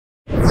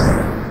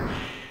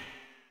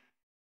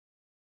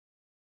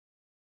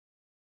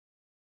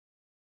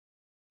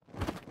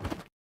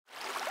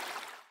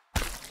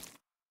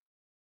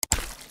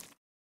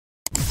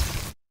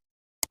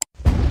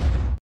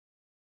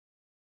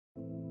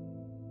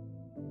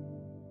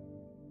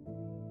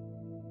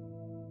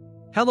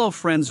Hello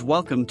friends,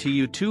 welcome to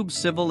YouTube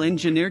Civil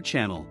Engineer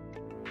channel.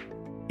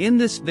 In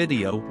this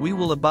video we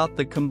will about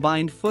the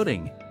combined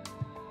footing,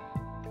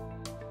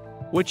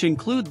 which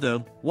include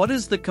what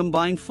is the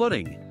combined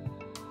footing?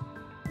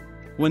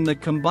 When the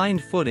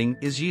combined footing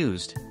is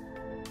used.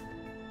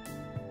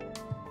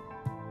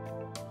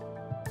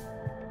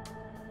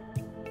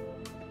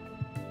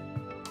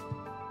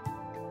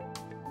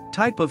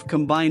 Type of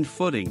combined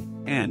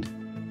footing, and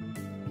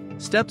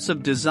steps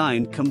of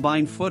design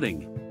combined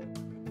footing.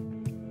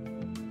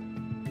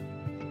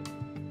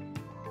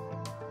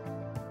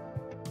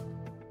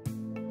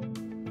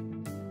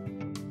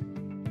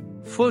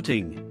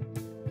 Footing.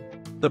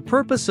 The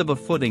purpose of a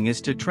footing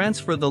is to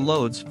transfer the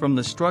loads from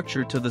the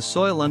structure to the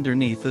soil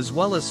underneath as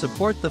well as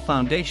support the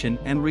foundation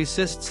and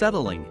resist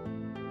settling.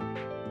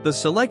 The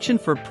selection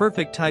for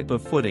perfect type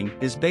of footing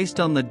is based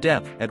on the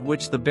depth at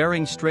which the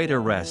bearing strata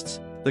rests,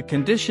 the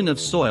condition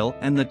of soil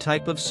and the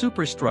type of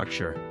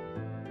superstructure.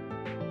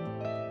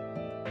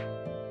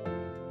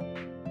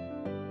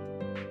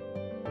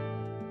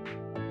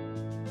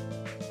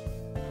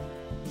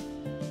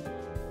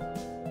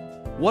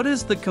 What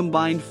is the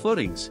combined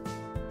footings?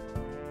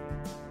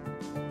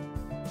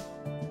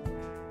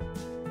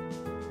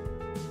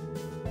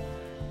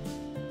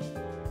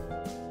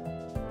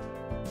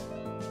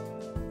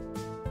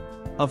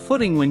 A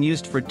footing when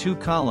used for two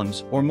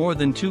columns or more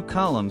than two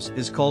columns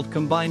is called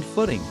combined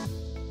footing.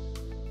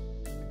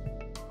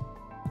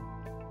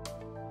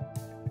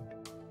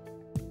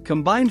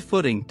 Combined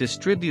footing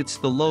distributes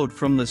the load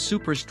from the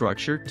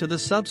superstructure to the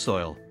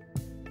subsoil.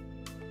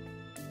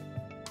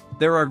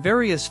 There are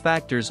various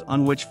factors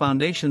on which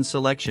foundation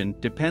selection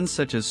depends,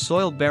 such as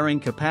soil bearing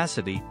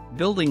capacity,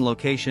 building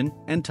location,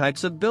 and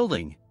types of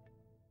building.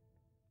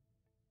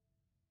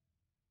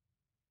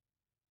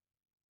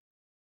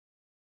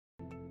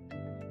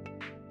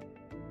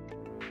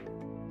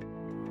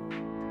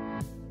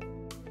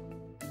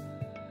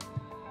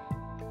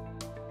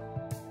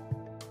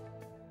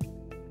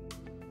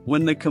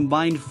 When the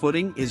combined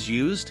footing is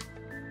used,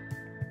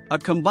 a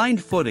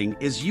combined footing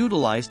is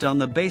utilized on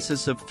the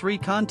basis of three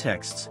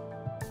contexts.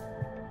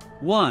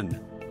 1.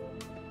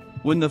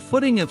 When the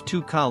footing of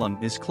two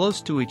columns is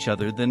close to each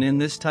other, then in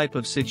this type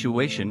of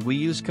situation we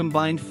use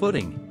combined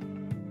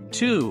footing.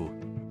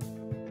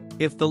 2.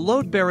 If the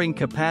load-bearing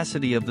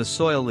capacity of the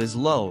soil is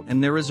low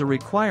and there is a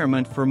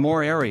requirement for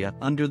more area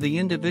under the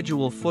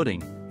individual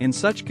footing, in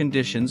such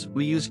conditions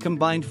we use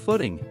combined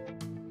footing.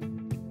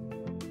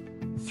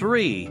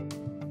 3.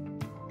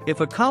 If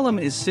a column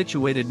is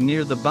situated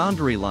near the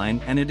boundary line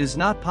and it is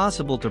not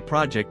possible to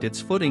project its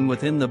footing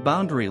within the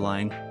boundary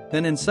line,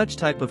 then in such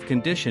type of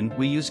condition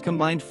we use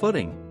combined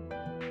footing.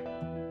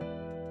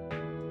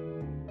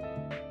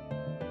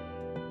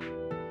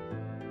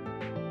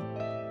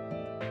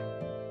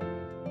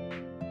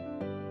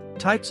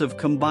 Types of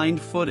combined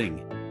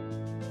footing.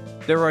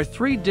 There are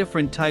three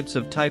different types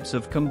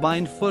of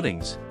combined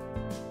footings.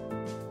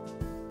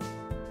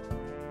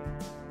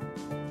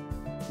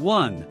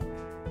 1.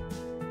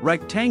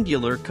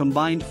 Rectangular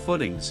combined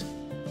footings.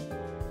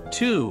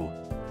 2.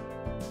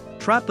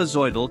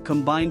 Trapezoidal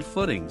combined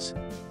footings.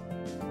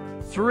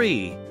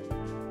 3.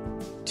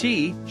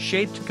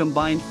 T-shaped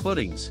combined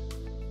footings.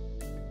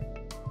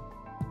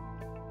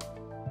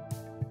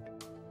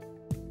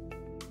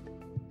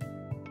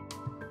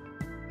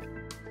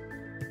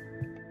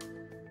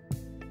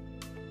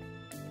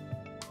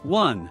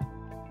 One.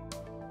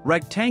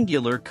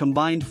 Rectangular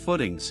combined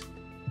footings.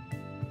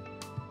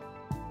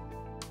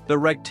 The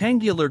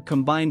rectangular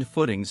combined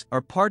footings are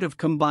part of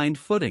combined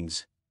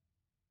footings.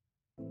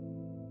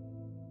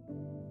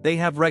 They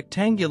have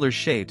rectangular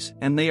shapes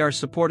and they are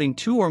supporting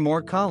two or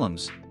more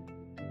columns.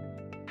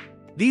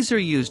 These are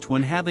used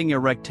when having a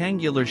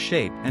rectangular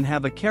shape and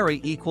have a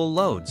carry equal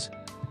loads.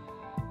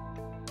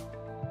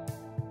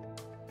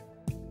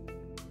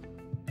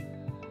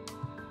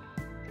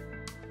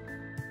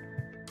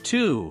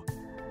 Two.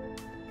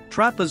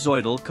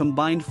 Trapezoidal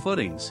combined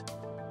footings.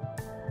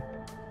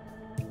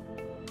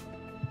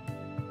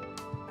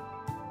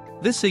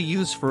 This is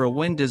used for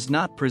when does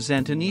not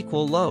present an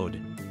equal load.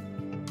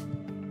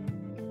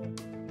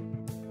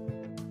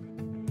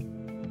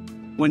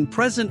 When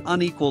present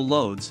unequal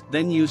loads,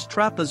 then use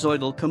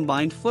trapezoidal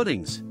combined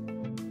footings.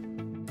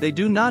 They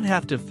do not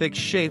have to fix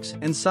shapes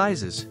and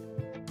sizes.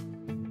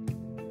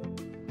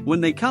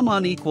 When they come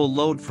on equal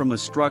load from a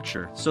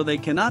structure, so they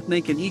cannot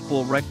make an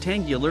equal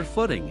rectangular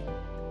footing.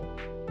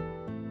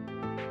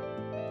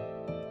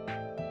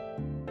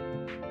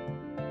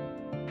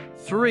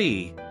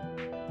 Three.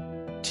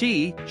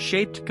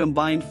 T-shaped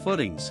combined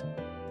footings.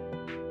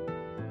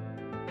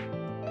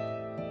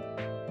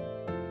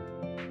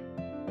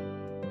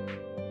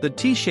 The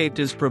T-shaped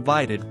is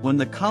provided when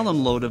the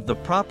column load of the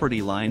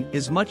property line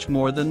is much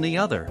more than the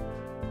other.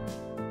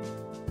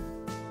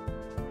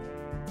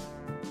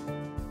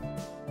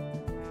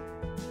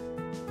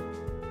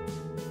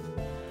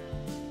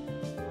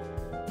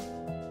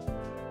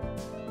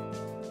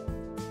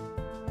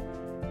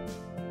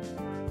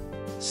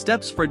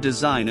 Steps for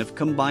design of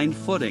combined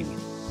footing.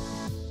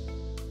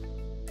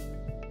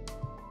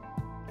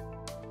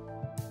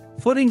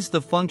 Footings.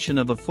 The function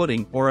of a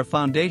footing or a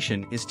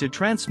foundation is to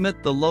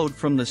transmit the load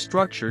from the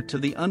structure to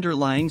the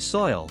underlying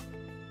soil.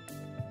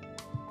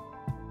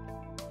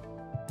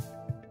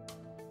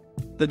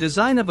 The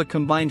design of a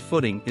combined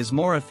footing is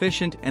more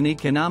efficient and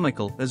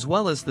economical, as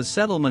well as the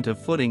settlement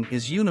of footing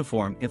is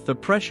uniform if the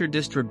pressure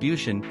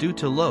distribution due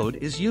to load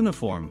is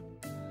uniform.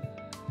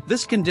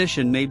 This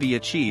condition may be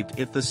achieved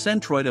if the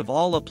centroid of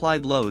all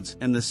applied loads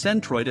and the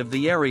centroid of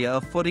the area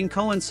of footing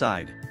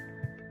coincide.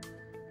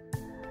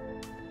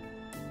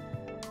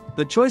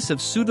 The choice of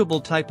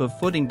suitable type of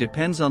footing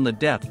depends on the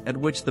depth at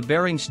which the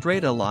bearing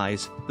strata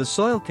lies, the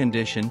soil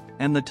condition,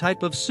 and the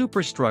type of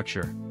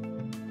superstructure.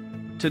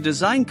 To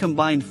design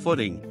combined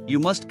footing, you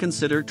must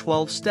consider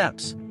 12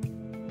 steps.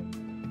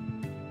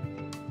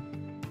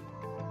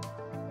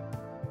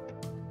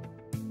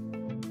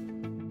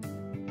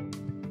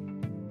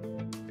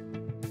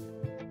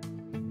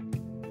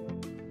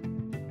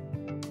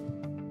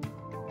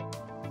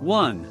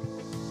 One.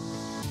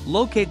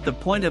 Locate the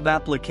point of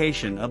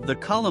application of the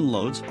column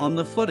loads on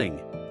the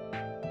footing.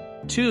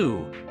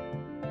 2.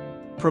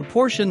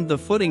 Proportion the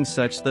footing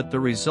such that the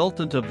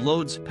resultant of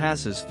loads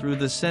passes through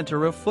the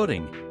center of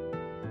footing.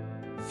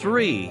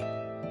 3.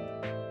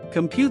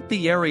 Compute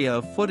the area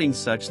of footing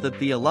such that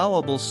the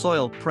allowable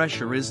soil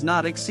pressure is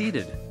not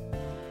exceeded.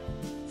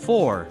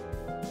 4.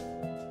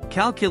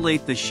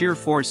 Calculate the shear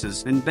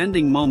forces and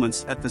bending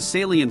moments at the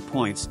salient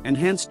points and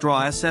hence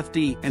draw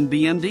SFD and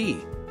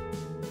BMD.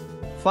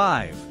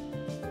 5.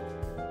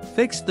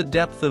 Fix the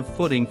depth of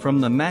footing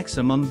from the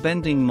maximum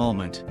bending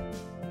moment.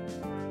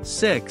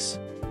 6.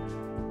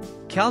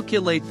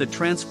 Calculate the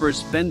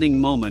transverse bending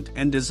moment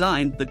and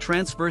design the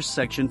transverse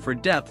section for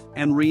depth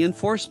and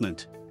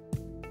reinforcement.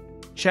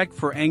 Check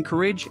for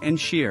anchorage and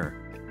shear.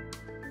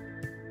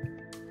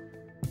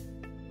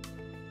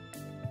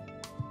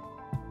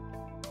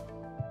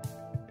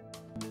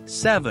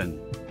 7.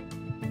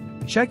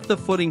 Check the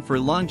footing for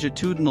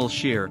longitudinal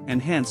shear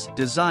and hence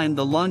design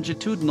the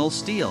longitudinal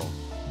steel.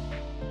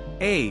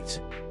 8.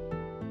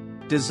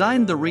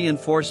 Design the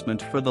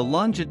reinforcement for the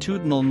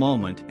longitudinal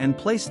moment and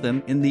place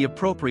them in the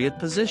appropriate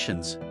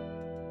positions.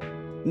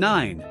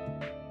 9.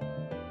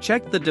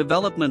 Check the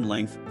development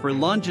length for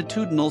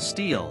longitudinal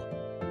steel.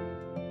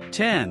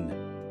 10.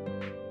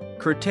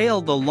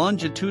 Curtail the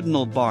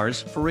longitudinal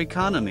bars for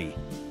economy.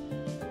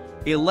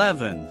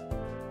 11.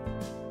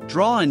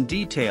 Draw and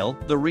detail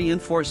the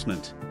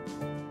reinforcement.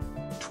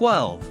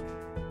 12.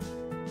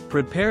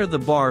 Prepare the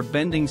bar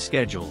bending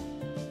schedule.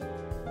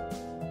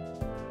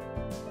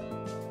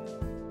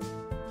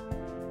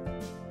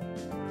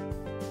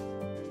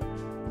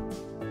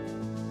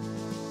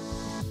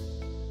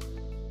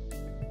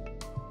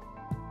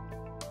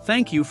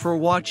 Thank you for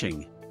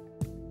watching.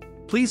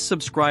 Please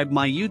subscribe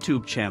my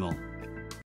YouTube channel.